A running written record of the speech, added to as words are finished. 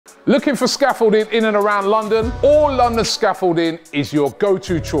Looking for scaffolding in and around London? All London Scaffolding is your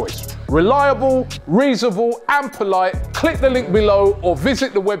go-to choice. Reliable, reasonable and polite. Click the link below or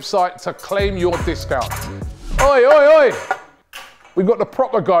visit the website to claim your discount. Oi, oi, oi! We've got the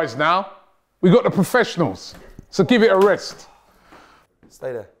proper guys now. We've got the professionals. So give it a rest.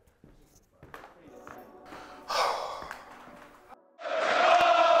 Stay there.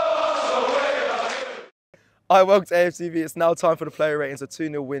 Hi, welcome to AFTV. It's now time for the player ratings. A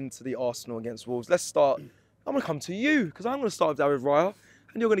 2-0 win to the Arsenal against Wolves. Let's start. I'm going to come to you because I'm going to start with David Raya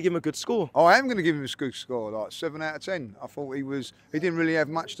and you're going to give him a good score. Oh, I am going to give him a good score, like 7 out of 10. I thought he didn't really have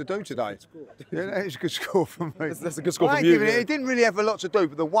much to do today. Yeah, that is a good score for me. That's a good score from you. He didn't really have a lot to do,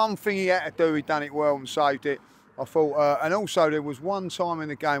 but the one thing he had to do, he done it well and saved it. I thought, and also there was one time in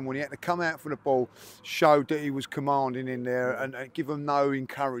the game when he had to come out for the ball, showed that he was commanding in there and give him no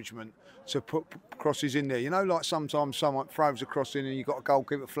encouragement to put crosses in there. You know, like sometimes someone throws a cross in and you've got a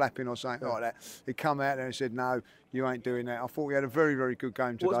goalkeeper flapping or something like that. He come out there and said, no, you ain't doing that. I thought he had a very, very good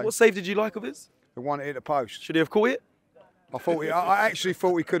game today. What save did you like of his? The one that hit the post. Should he have caught it? I actually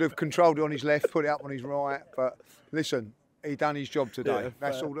thought he could have controlled it on his left, put it up on his right. But listen, he done his job today. Yeah,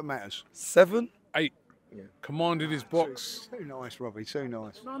 that's all that matters. 7? 8. Yeah. Commanded his box. Too nice, Robbie, too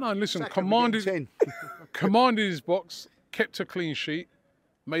nice. No, listen, commanded his box, kept a clean sheet,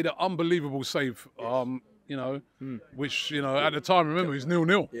 made an unbelievable save, which, at the time, remember, it was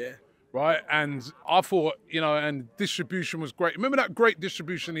 0-0. Yeah. Right? And I thought, and distribution was great. Remember that great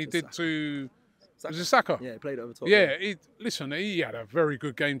distribution he did to... Was it Saka? Yeah, he played over top. Yeah, he had a very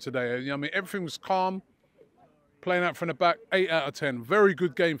good game today. Everything was calm, playing out from the back, 8 out of 10. Very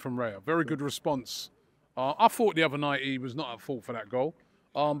good game from Raya, very good response. I thought the other night he was not at fault for that goal.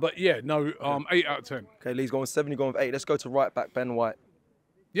 8 out of 10. Okay, Lee's going with 7, you're going with 8. Let's go to right back, Ben White.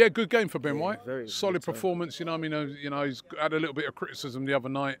 Yeah, good game for Ben White. Very solid performance. He's had a little bit of criticism the other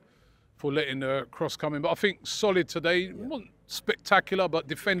night for letting the cross come in. But I think solid today. Yeah. Wasn't spectacular, but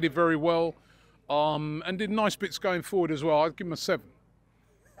defended very well. And did nice bits going forward as well. I'd give him a 7.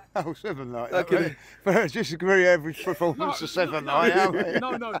 Oh, 7, like that. But just a very average performance, a 7, like.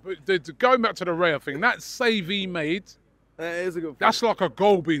 No, but going back to the Raya thing, that save he made, that is a good. That's like a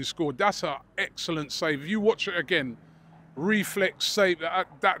goal being scored. That's an excellent save. If you watch it again, reflex save,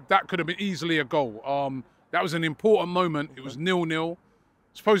 that could have been easily a goal. That was an important moment. It was 0-0.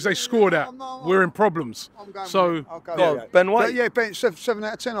 Suppose they scored that. We're in problems. Ben White. Yeah, Ben, 7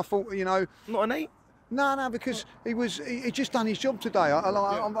 out of 10. I thought, Not an 8. No, because he just done his job today.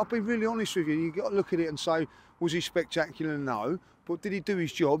 I'll be really honest with you. You got to look at it and say, was he spectacular? No, but did he do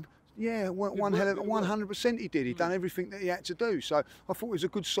his job? Yeah, 100% he did. He done everything that he had to do. So I thought it was a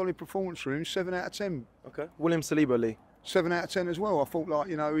good, solid performance for him. 7 out of 10. Okay. William Saliba, Lee. 7 out of 10 as well. I thought,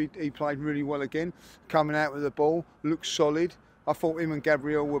 he played really well again, coming out with the ball, looked solid. I thought him and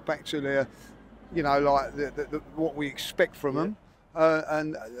Gabriel were back to their, what we expect from them.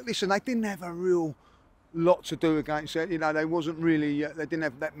 And listen, they didn't have a real lot to do against it. They wasn't really, they didn't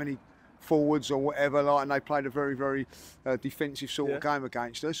have that many forwards or whatever, and they played a very, very defensive sort of game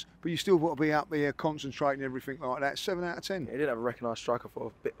against us. But you still got to be up there concentrating, everything like that. 7 out of 10. He didn't have a recognised striker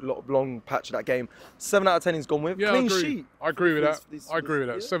for a long patch of that game. 7 out of 10 he's gone with. Yeah, clean sheet. I agree with that. I agree with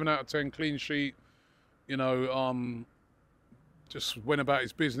that. 7 out of 10, clean sheet. Just went about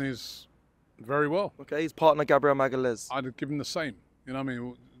his business very well. Okay, his partner Gabriel Magalhaes. I'd give him the same.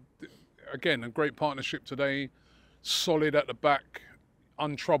 Again, a great partnership today. Solid at the back,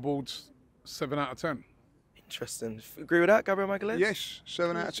 untroubled. 7 out of 10. Interesting. Agree with that, Gabriel Magalhaes? Yes,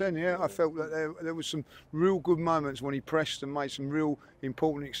 7 out of 10. Yeah, I felt that there was some real good moments when he pressed and made some real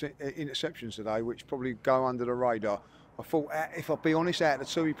important interceptions today, which probably go under the radar. I thought, if I'll be honest, out of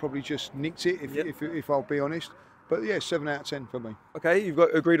the 2, he probably just nicked it. If I'll be honest. But yeah, 7 out of 10 for me. Okay, you've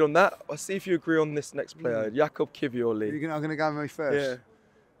got agreed on that. I'll see if you agree on this next player, Jakub Kiwior. You're going to go with me first? Yeah.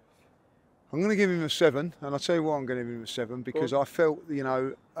 I'm going to give him a 7, and I'll tell you why I'm going to give him a 7, because I felt,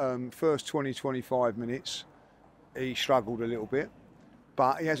 first 20, 25 minutes, he struggled a little bit,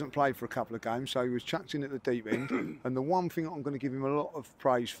 but he hasn't played for a couple of games, so he was chucked in at the deep end. And the one thing I'm going to give him a lot of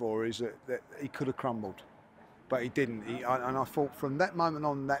praise for is that he could have crumbled, but he didn't. And I thought from that moment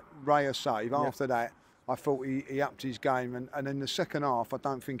on, that Raya save, after that, I thought he upped his game, and in the second half, I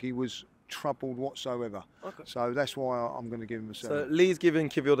don't think he was troubled whatsoever. Okay. So that's why I'm going to give him a 7. So Lee's giving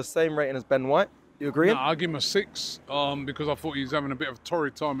Kiwior the same rating as Ben White. You agree? No, I'll give him a 6 because I thought he was having a bit of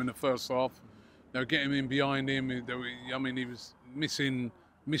torrid time in the first half. Getting in behind him, he was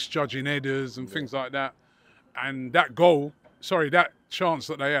misjudging headers and things like that. And that chance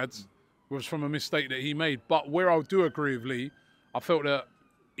that they had was from a mistake that he made. But where I do agree with Lee, I felt that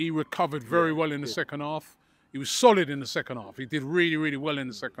he recovered very well in the second half. he was solid in the second half. He did really, really well in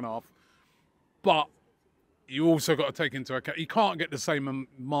the second half. But you also got to take into account, he can't get the same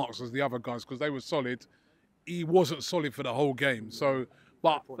marks as the other guys because they were solid. He wasn't solid for the whole game. So,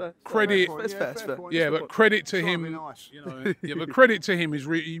 but credit, but credit to him, but credit to him is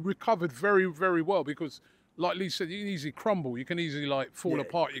he recovered very, very well because, like Lee said, you can easily crumble. You can easily like fall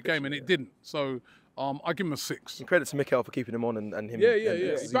apart your game, and it didn't. So I give him a 6. And credit to Mikel for keeping him on and him. Yeah.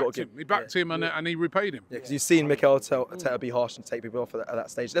 He backed him, and he repaid him. Yeah, because you've seen Mikel Arteta be harsh and take people off at that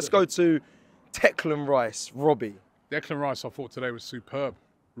stage. Let's go to Declan Rice, Robbie. Declan Rice, I thought today was superb.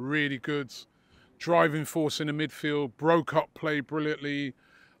 Really good. Driving force in the midfield, broke up play brilliantly.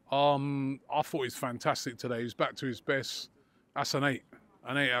 I thought he was fantastic today. He's back to his best. That's an 8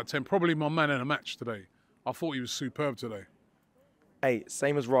 out of 10. Probably my man in the match today. I thought he was superb today. 8,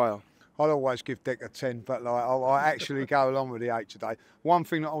 same as Raya. I'd always give Dick a 10, but like I actually go along with the 8 today. One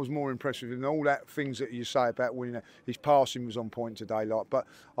thing that I was more impressed with, and all that things that you say about winning, his passing was on point today. Like, but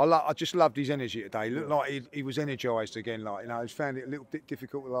I just loved his energy today. He looked like he was energised again. Like, you know, he's found it a little bit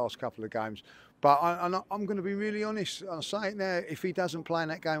difficult the last couple of games. But I'm going to be really honest. I'll say it now. If he doesn't play in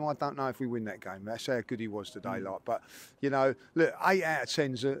that game, I don't know if we win that game. That's how good he was today. Like, but you know, look, 8 out of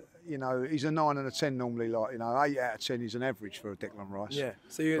 10's you know, he's a 9 and a 10 normally. Like, you know, 8 out of 10 is an average for a Declan Rice. Yeah.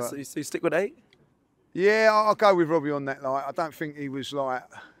 So you stick with 8? Yeah, I'll go with Robbie on that. Like, I don't think he was like,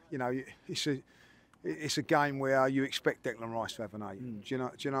 you know, it's a game where you expect Declan Rice to have an 8. Do you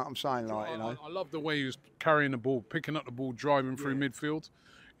know what I'm saying? Like, you know, I love the way he was carrying the ball, picking up the ball, driving through midfield.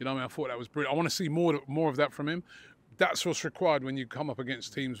 You know, I thought that was brilliant. I want to see more of that from him. That's what's required when you come up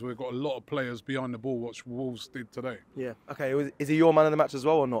against teams where we've got a lot of players behind the ball, which Wolves did today. Yeah. Okay. Is he your man of the match as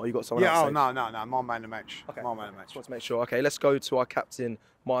well or not? Or you got someone else? Yeah. Oh no. My man of the match. Okay. My man of the match. Just want to make sure. Okay. Let's go to our captain,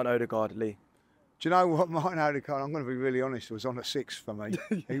 Martin Odegaard. Lee. Do you know what, Martin Odegaard? I'm going to be really honest. Was on a 6 for me.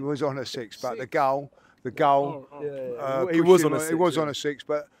 He was on a 6, but the goal. He was on a 6. He was on a 6,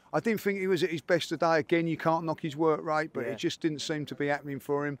 but I didn't think he was at his best today. Again, you can't knock his work rate, but it just didn't seem to be happening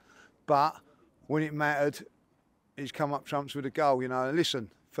for him. But when it mattered, he's come up trumps with a goal. You know, and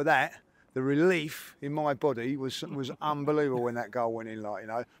listen, for that, the relief in my body was unbelievable when that goal went in. Like, you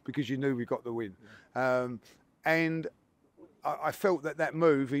know, because you knew we got the win, and I felt that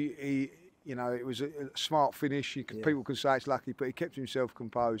move. He you know, it was a smart finish. People can say it's lucky, but he kept himself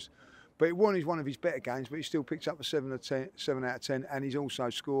composed. But it wasn't one of his better games, but he still picked up a 7 out of 10, and he's also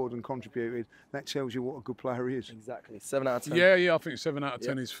scored and contributed. That tells you what a good player he is. Exactly, 7 out of 10. Yeah, I think 7 out of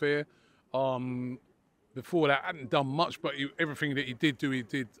 10 is fair. Before that, hadn't done much, but everything that he did do, he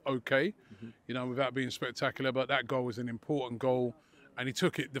did okay. You know, without being spectacular. But that goal was an important goal, and he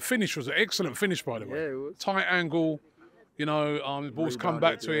took it. The finish was an excellent finish, by the way. Yeah, it was. Tight angle. You know, the ball's come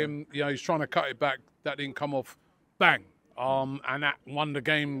back to him. You know, he's trying to cut it back. That didn't come off. Bang. And that won the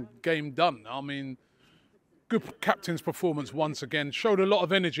game. Game done. I mean, good captain's performance once again. Showed a lot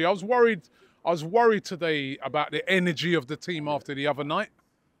of energy. I was worried today about the energy of the team after the other night.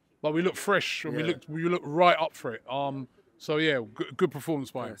 But we looked fresh and we looked right up for it. So yeah, good performance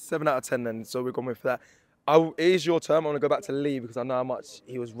by him. 7 out of 10 then. So we're going with that. It is your turn. I want to go back to Lee because I know how much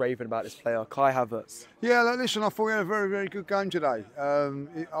he was raving about this player, Kai Havertz. Yeah, listen, I thought he had a very, very good game today.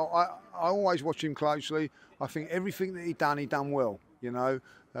 I always watch him closely. I think everything that he done well, you know.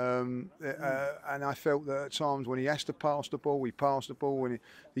 And I felt that at times when he has to pass the ball, he passed the ball. And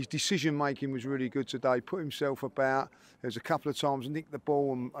his decision making was really good today. Put himself about. There was a couple of times nicked the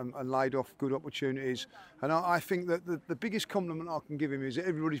ball and laid off good opportunities. And I think that the biggest compliment I can give him is that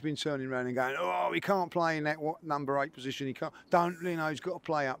everybody's been turning around and going, "Oh, he can't play in that number 8 position. He can't. He's got to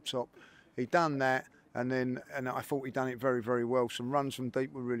play up top." He done that, and I thought he done it very, very well. Some runs from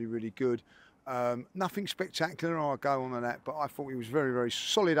deep were really, really good. Nothing spectacular, I'll go on to that, but I thought he was very, very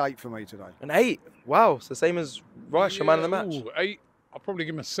solid 8 for me today. An 8? Wow, it's the same as Rice, your man of the match. 8. I'll probably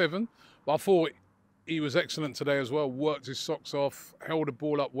give him a 7, but I thought he was excellent today as well. Worked his socks off, held the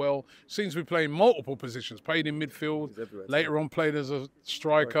ball up well. Seems to be playing multiple positions. Played in midfield, later on played as a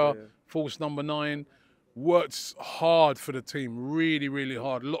striker, false number 9. Worked hard for the team, really, really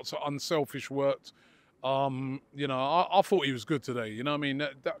hard. Lots of unselfish work. You know, I thought he was good today. You know what I mean?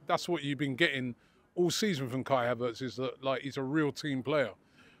 That's what you've been getting all season from Kai Havertz, is that like he's a real team player.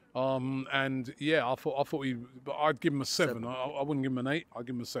 And yeah, I thought but I'd give him a 7. I wouldn't give him an 8. I'd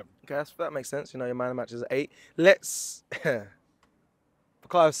give him a 7. Okay, that makes sense. You know, your man of the match is 8. Let's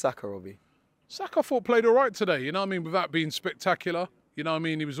Bukayo Saka, Robbie. Saka I thought played all right today. You know what I mean? Without being spectacular. You know what I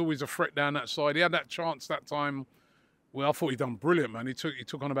mean? He was always a threat down that side. He had that chance that time. Well, I thought he'd done brilliant, man. He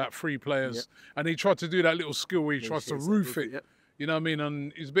took on about 3 players, and he tried to do that little skill where he tries to roof it. You know what I mean?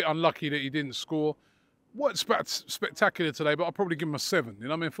 And he's a bit unlucky that he didn't score. Wasn't spectacular today, but I'll probably give him a 7. You know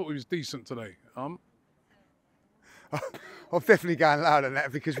what I mean? I thought he was decent today. I'm definitely going lower than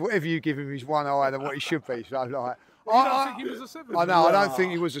that because whatever you give him is one higher than what he should be. So like, I don't think he was a 7. I know. I don't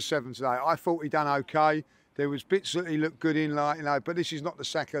think he was a 7 today. I thought he done okay. There was bits that he looked good in, like but this is not the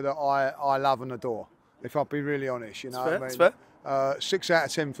Saka that I love and adore. If I'll be really honest, you know. That's fair. That's fair. 6 out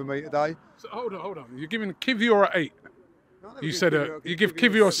of 10 for me today. So hold on. You're giving Kivior an 8. You said you give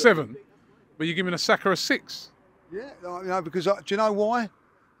Kivior a 7, but you're giving a Saka a 6. Yeah, because do you know why?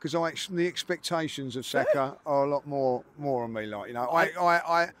 Because the expectations of Saka are a lot more on me. Like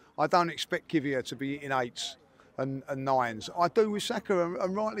I don't expect Kivior to be hitting 8s and 9s. I do with Saka,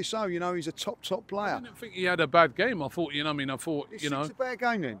 and rightly so. You know, he's a top player. I didn't think he had a bad game. I thought, it's a bad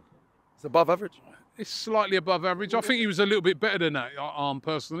game then. It's above average. It's slightly above average. I think he was a little bit better than that,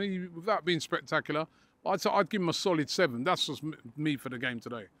 personally, without being spectacular. I'd give him a solid 7. That's just me for the game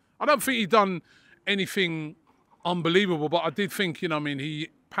today. I don't think he done anything unbelievable, but I did think, he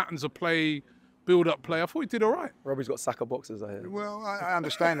patterns of play, build-up play. I thought he did all right. Robbie's got Saka boxes, I hear. Well, I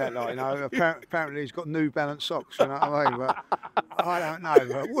understand that, apparently he's got New Balance socks, you know what I mean? But I don't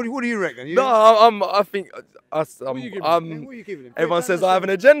know. But what do you reckon? I think What are you giving him? Everyone says I have an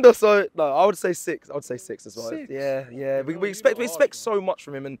agenda, so no, I would say 6. I would say 6 as well. 6? Yeah. We expect so much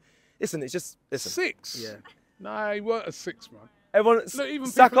from him, and listen, it's just 6. Yeah. No, he weren't a 6, man. Everyone, look, even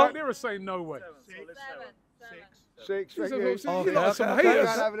Saka? people out there are saying no way. 6. Some haters.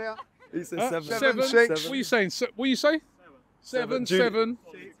 He said 7. 7, 6. What are you saying? What you say? 7, 7.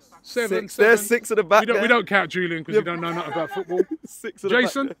 7. There's 6 at the back. We don't count Julian because you don't know nothing about football. 6 at the back.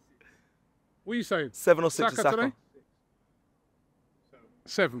 Jason, what are you saying? 7 or 6 Saka Saka. today?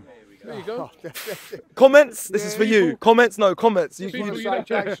 7. There you go. Comments? This is for you. Comments? No, comments.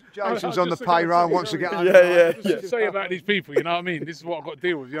 Jason's on the payroll, wants to get Yeah. Just say about these people, you know what I mean? This is what I've got to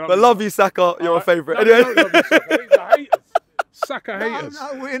deal with. You know But love you, Saka. You're a favourite. No, Anyway. don't love you, Saka. These are haters. Saka haters.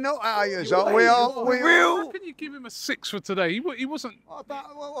 No, we're not haters. We How can you give him a 6 for today? He wasn't.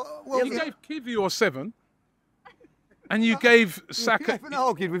 You gave Kivior a 7. And you gave Saka. You haven't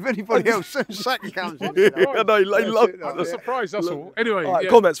argued with anybody else since Saka comes in. I know, he loves I'm not surprised, that's all. Anyway. All right,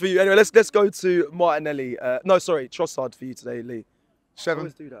 comments for you. Anyway, let's go to Martinelli. No, sorry, Trossard for you today, Lee. 7.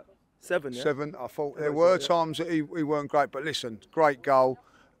 Always do that. 7, yeah? 7. I thought there were times that he weren't great, but listen, great goal.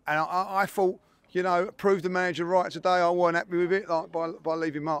 And I thought, proved the manager right today. I weren't happy with it, like by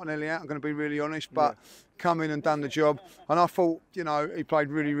leaving Martinelli out. I'm going to be really honest, but come in and done the job. And I thought, he played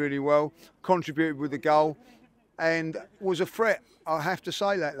really, really well, contributed with the goal, and was a threat. I have to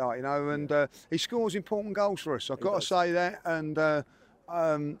say that, and he scores important goals for us. I've got to say that. And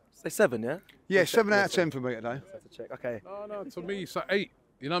say 7, yeah? Yeah, 7 out of 10 for me today. Have to check. Okay. No, to me it's an 8.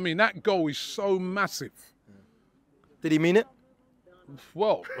 You know what I mean? That goal is so massive. Did he mean it?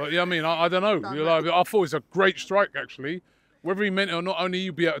 Well, I mean, I don't know. I thought it was a great strike, actually. Whether he meant it or not, only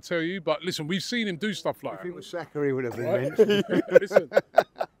you'll be able to tell you. But listen, we've seen him do stuff like that. If it was Saka, he would have been mentioned. Listen,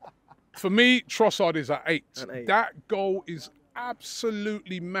 for me, Trossard is an 8. That goal is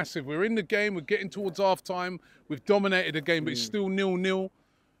absolutely massive. We're in the game. We're getting towards half-time. We've dominated the game, but it's still 0-0.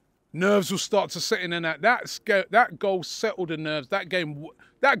 Nerves will start to set in, and that goal settled the nerves. That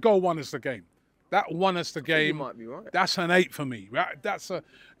goal won us the game. That won us the game. You might be right. That's an 8 for me.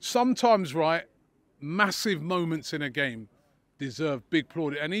 Sometimes, massive moments in a game deserve big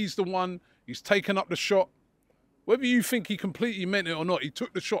plaudit. And he's the one, he's taken up the shot. Whether you think he completely meant it or not, he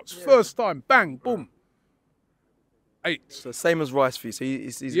took the shots first time, bang, boom. 8. So same as Rice for you. So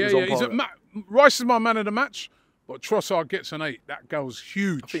he's on par. Rice is my man of the match, but Trossard gets an 8. That goal's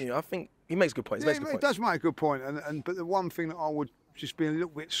huge. I think he makes good points. He does make a good point. But the one thing that I would just be a little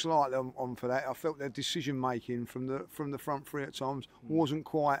bit slightly on for that, I felt their decision making from the front three at times wasn't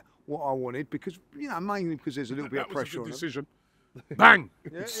quite what I wanted, because mainly because there's a little bit of pressure on them. Decision. Bang!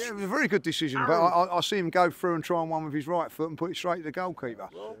 Yeah, it was a very good decision, but I see him go through and try and one with his right foot and put it straight to the goalkeeper.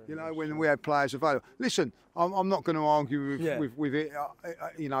 When we had players available. Listen, I'm not going to argue with it.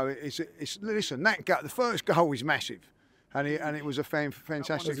 Listen, the first goal is massive, and it was a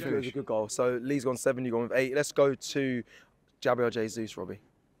fantastic finish. It was a good goal. So Lee's gone 7, you've gone with 8. Let's go to Gabriel Jesus, Robbie.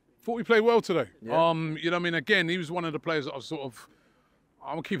 Thought we played well today. Yeah. Again, he was one of the players that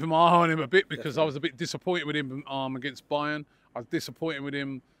I'm keeping my eye on him a bit, because I was a bit disappointed with him against Bayern. I was disappointed with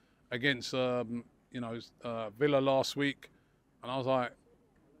him against Villa last week, and I was like,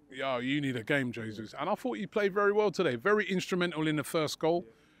 yo, you need a game, Jesus. And I thought he played very well today. Very instrumental in the first goal.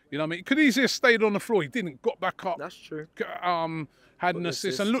 You know what I mean? He could easily have stayed on the floor. He didn't. Got back up. That's true. Had an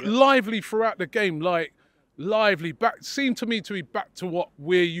assist and looked lively throughout the game. Lively. Seemed to me to be back to what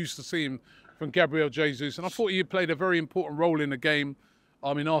we're used to seeing from Gabriel Jesus. And I thought he played a very important role in the game.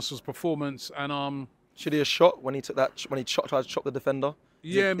 In Arsenal's performance. And should he have shot when he took that? When he tried to chop the defender?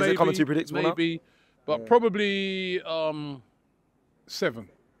 Is it coming too predictable maybe. now? But probably 7.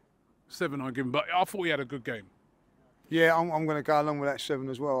 7 I'll give him. But I thought he had a good game. Yeah, I'm going to go along with that 7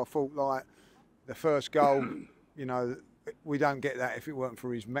 as well. I thought, like, the first goal, you know, we don't get that if it weren't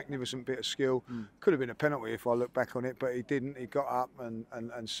for his magnificent bit of skill. Could have been a penalty if I look back on it, but he didn't. He got up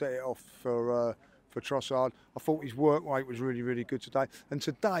and set it off for Trossard. I thought his work rate was really, really good today. And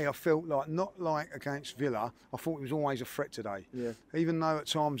today I felt like, not like against Villa, I thought he was always a threat today. Yeah. Even though at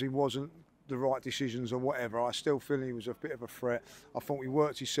times he wasn't the right decisions or whatever, I still feel he was a bit of a threat. I thought he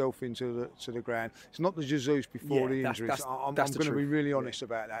worked himself into the ground. It's not the Jesus before the injuries. I'm going to be really honest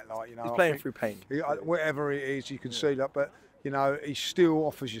about that. Like, you know, he's playing through pain. Whatever it is, you can see that, but you know, he still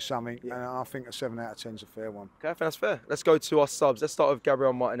offers you something, and I think a 7 out of 10 is a fair one. Okay, I think that's fair. Let's go to our subs. Let's start with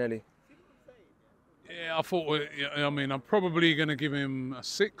Gabriel Martinelli. Yeah, I thought. I mean, I'm probably going to give him a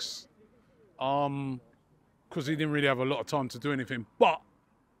 6, because he didn't really have a lot of time to do anything, but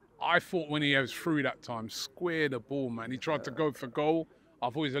I thought when he was through that time, square the ball, man. He tried to go for goal. I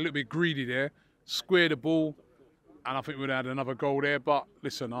thought he was a little bit greedy there. Square the ball, and I think we'd have had another goal there. But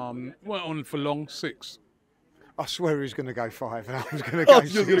listen, went on for long, 6. I swear he was going to go 5, and I was going to go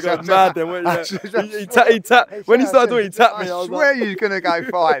 6. You were going to go mad then, weren't you? He tapped. When he started doing it, he tapped me. I swear he was going to go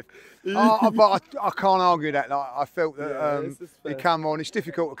 5. But I can't argue that. Like, I felt that he come on. It's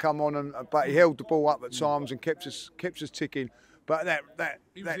difficult to come on, but he held the ball up at times and kept us ticking. But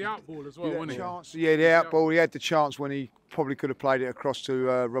he was the outball as well, wasn't he? Chance, yeah, the outball. He had the chance when he probably could have played it across to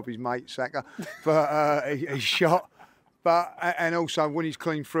Robbie's mate Saka, but he shot. But and also when he's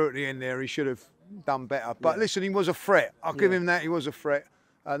clean through at the end there, he should have done better. But listen, he was a threat. I'll give him that. He was a threat,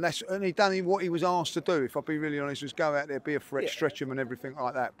 and he done what he was asked to do. If I'll be really honest, was go out there, be a threat, stretch him, and everything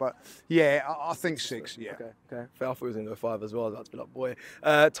like that. But yeah, I think 6. Yeah. Okay. I thought he was going to go 5 as well. I was about to be like, boy.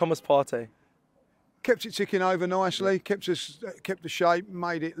 Thomas Partey. Kept it ticking over nicely, kept the shape,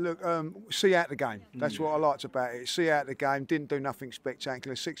 made it look, see out the game. That's what I liked about it. See out the game, didn't do nothing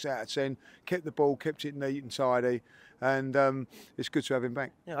spectacular. 6 out of 10, kept the ball, kept it neat and tidy, and it's good to have him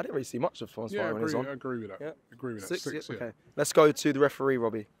back. Yeah, I didn't really see much of Thomas Partey when he's on. I agree with that. Yeah. Agree with that. 6, yeah. Okay. Let's go to the referee,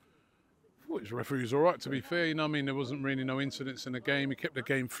 Robbie. I thought his referee was all right, to be fair. You know, I mean, there wasn't really no incidents in the game. He kept the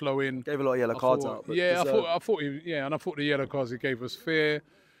game flowing. Gave a lot of yellow cards out. Yeah, I thought the yellow cards he gave was fair.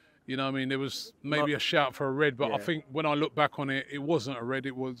 You know what I mean? There was maybe a shout for a red, but I think when I look back on it, it wasn't a red.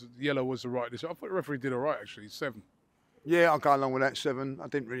 It was yellow was the right decision. I thought the referee did all right, actually. 7. Yeah, I'll go along with that 7. I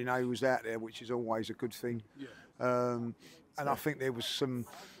didn't really know he was out there, which is always a good thing. Yeah. And I think there was some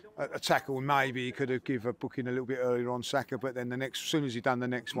a tackle. Maybe he could have given a booking a little bit earlier on Saka, but then as soon as he done the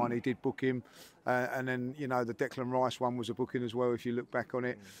next one, he did book him. And then, you know, the Declan Rice one was a booking as well, if you look back on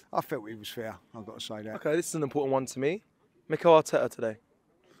it. I felt he was fair, I've got to say that. Okay, this is an important one to me. Mikel Arteta today.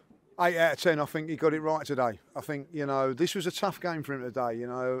 8 out of 10, I think he got it right today. I think, you know, this was a tough game for him today. You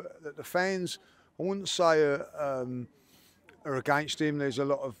know, the fans, I wouldn't say are against him. There's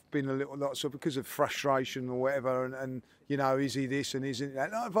been a lot so because of frustration or whatever, and you know, is he this and isn't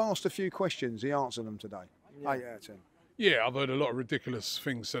that? I've asked a few questions. He answered them today. 8 out of 10. Yeah, I've heard a lot of ridiculous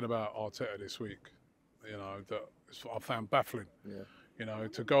things said about Arteta this week. You know, that I found baffling. Yeah. You know,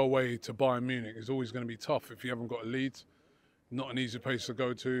 to go away to Bayern Munich is always going to be tough if you haven't got a lead. Not an easy place to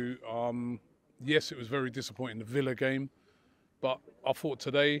go to. Yes, it was very disappointing, the Villa game. But I thought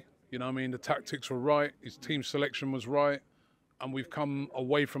today, you know what I mean, the tactics were right, his team selection was right, and we've come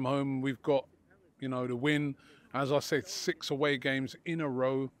away from home, we've got, you know, the win. As I said, 6 away games in a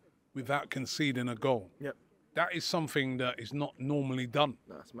row without conceding a goal. Yep. That is something that is not normally done.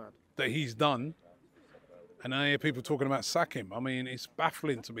 No, that's mad. That he's done. And I hear people talking about sack him. I mean, it's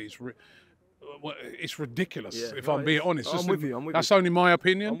baffling to me. It's ridiculous, if I'm being honest. I'm with you. That's only my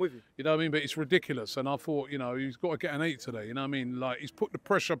opinion. I'm with you. You know what I mean? But it's ridiculous. And I thought, you know, he's got to get an 8 today. You know what I mean? Like, he's put the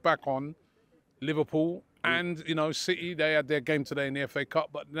pressure back on Liverpool and, you know, City. They had their game today in the FA Cup.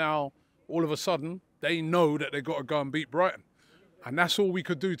 But now, all of a sudden, they know that they've got to go and beat Brighton. And that's all we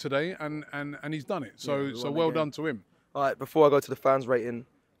could do today. And he's done it. So well done to him. All right, before I go to the fans rating,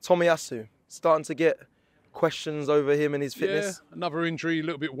 Tomiyasu, starting to get questions over him and his fitness. Yeah, another injury, a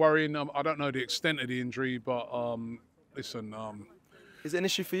little bit worrying. I don't know the extent of the injury, but listen. Is it an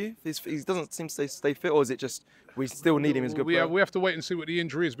issue for you? He doesn't seem to stay fit, or is it just we still need him as good player? We have to wait and see what the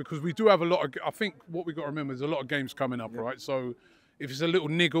injury is, because we do have a lot of. I think what we've got to remember is a lot of games coming up, right? So if it's a little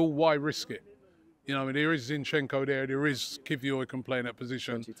niggle, why risk it? You know, I mean, there is Zinchenko there is Kivior can play in that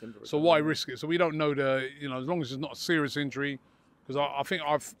position. So why risk it? So we don't know as long as it's not a serious injury. Because I think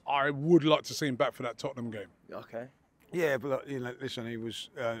I would like to see him back for that Tottenham game. Okay. Yeah, but you know, listen, he was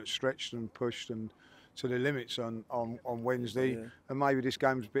stretched and pushed and to the limits on Wednesday, and maybe this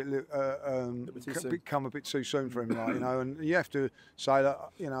game's become a bit too soon for him, like, you know. And you have to say that,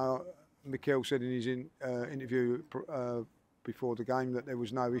 you know, Mikel said in his interview before the game that there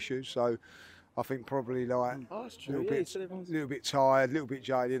was no issues. So I think probably like a little bit tired, a little bit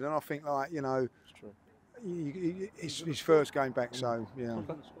jaded, and I think like it's his first game back, so yeah.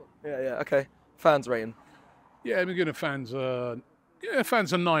 Okay. Fans rating. Yeah, I'm giving fans.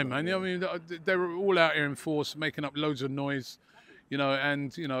 Fans are 9, man. You know, I mean, they were all out here in force, making up loads of noise. You know,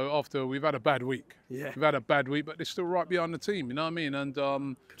 and you know, after we've had a bad week, we've had a bad week, but they're still right behind the team. You know what I mean? And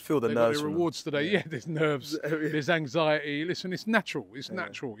could feel the nerves. Got their rewards today. Yeah, there's nerves, there's anxiety. Listen, it's natural. It's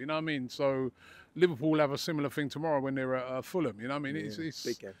natural. You know what I mean? So Liverpool have a similar thing tomorrow when they're at Fulham. You know what I mean? It's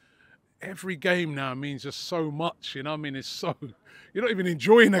big game. Every game now means just so much. You know what I mean? It's so you're not even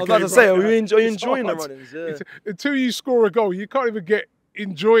enjoying the game. I was about to say, are you enjoying the runnings? Yeah. Until you score a goal, you can't even get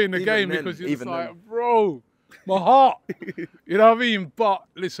enjoying the game because you're just like, bro. My heart, you know what I mean? But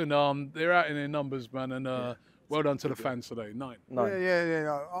listen, they're out in their numbers, man, and well done to the fans today. 9.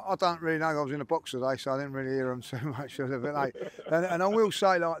 Yeah. I don't really know. I was in the box today, so I didn't really hear them so much. And I will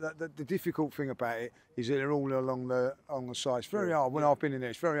say, like, that the difficult thing about it is that they're all along the side. It's very hard. When I've been in there,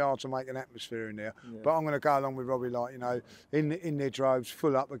 it's very hard to make an atmosphere in there. Yeah. But I'm going to go along with Robbie, like, you know, in their droves,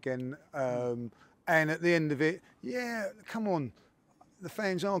 full up again, and at the end of it, come on. The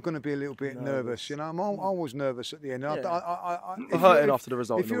fans are going to be a little bit nervous, you know. I was nervous at the end. Hurting after the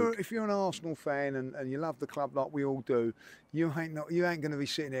result. If you're an Arsenal fan and you love the club like we all do, you ain't going to be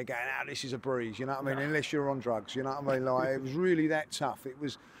sitting there going, this is a breeze, you know what I mean? Unless you're on drugs, you know what I mean? Like, it was really that tough. It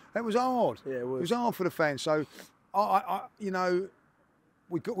was hard. Yeah, it was hard for the fans. So, you know,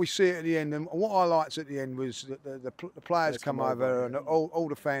 we see it at the end, and what I liked at the end was that the players come over and all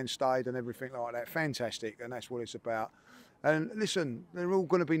the fans stayed and everything like that. Fantastic, and that's what it's about. And listen, they're all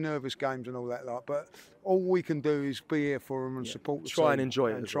going to be nervous games and all that, like. But all we can do is be here for them and support the team. Try and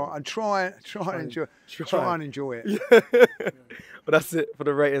enjoy it. And try and enjoy it. But that's it for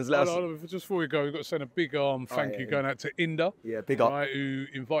the ratings. Just before we go, we've got to send a big thank you going out to Inder. Yeah, big up. Right, who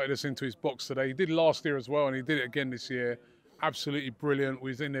invited us into his box today. He did last year as well, and he did it again this year. Absolutely brilliant. We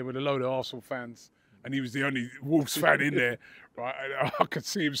was in there with a load of Arsenal fans, and he was the only Wolves fan in there. Right, and I could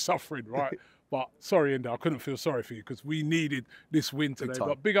see him suffering. Right. But sorry, Inder, I couldn't feel sorry for you because we needed this win today.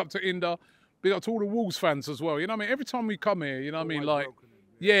 But big up to Inder, big up to all the Wolves fans as well. You know what I mean? Every time we come here, you know what I mean? Like,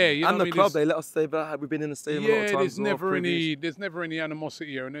 you know and the club, they let us stay back. We've been in the stadium a lot of times. There's never any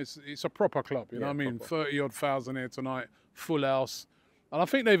animosity here, and it's a proper club. You know what I mean? 30-odd thousand here tonight, full house. And I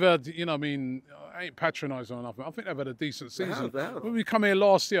think they've had, you know what I mean, I ain't patronising or nothing. I think they've had a decent season. When we come here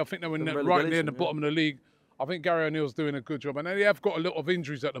last year, I think they were right near the bottom of the league. I think Gary O'Neill's doing a good job, and they have got a lot of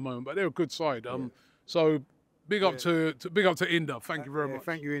injuries at the moment, but they're a good side. So big up to Inder. Thank you very much.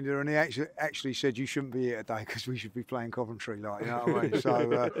 Thank you, Inder. And he actually said you shouldn't be here today because we should be playing Coventry, like, you know what I mean.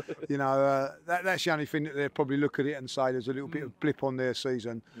 So you know, that's the only thing that they'll probably look at it and say there's a little bit of blip on their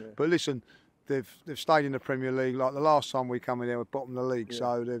season. Yeah. But listen, they've stayed in the Premier League. Like the last time we come in there, we're bottom of the league. Yeah.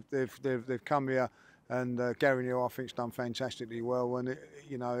 So they've come here. And Gary O'Neill, I think, has done fantastically well, and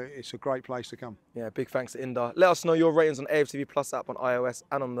you know, it's a great place to come. Yeah, big thanks to Inder. Let us know your ratings on AFTV Plus app on iOS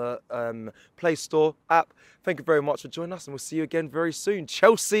and on the Play Store app. Thank you very much for joining us, and we'll see you again very soon.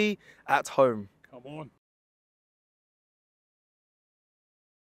 Chelsea at home. Come on.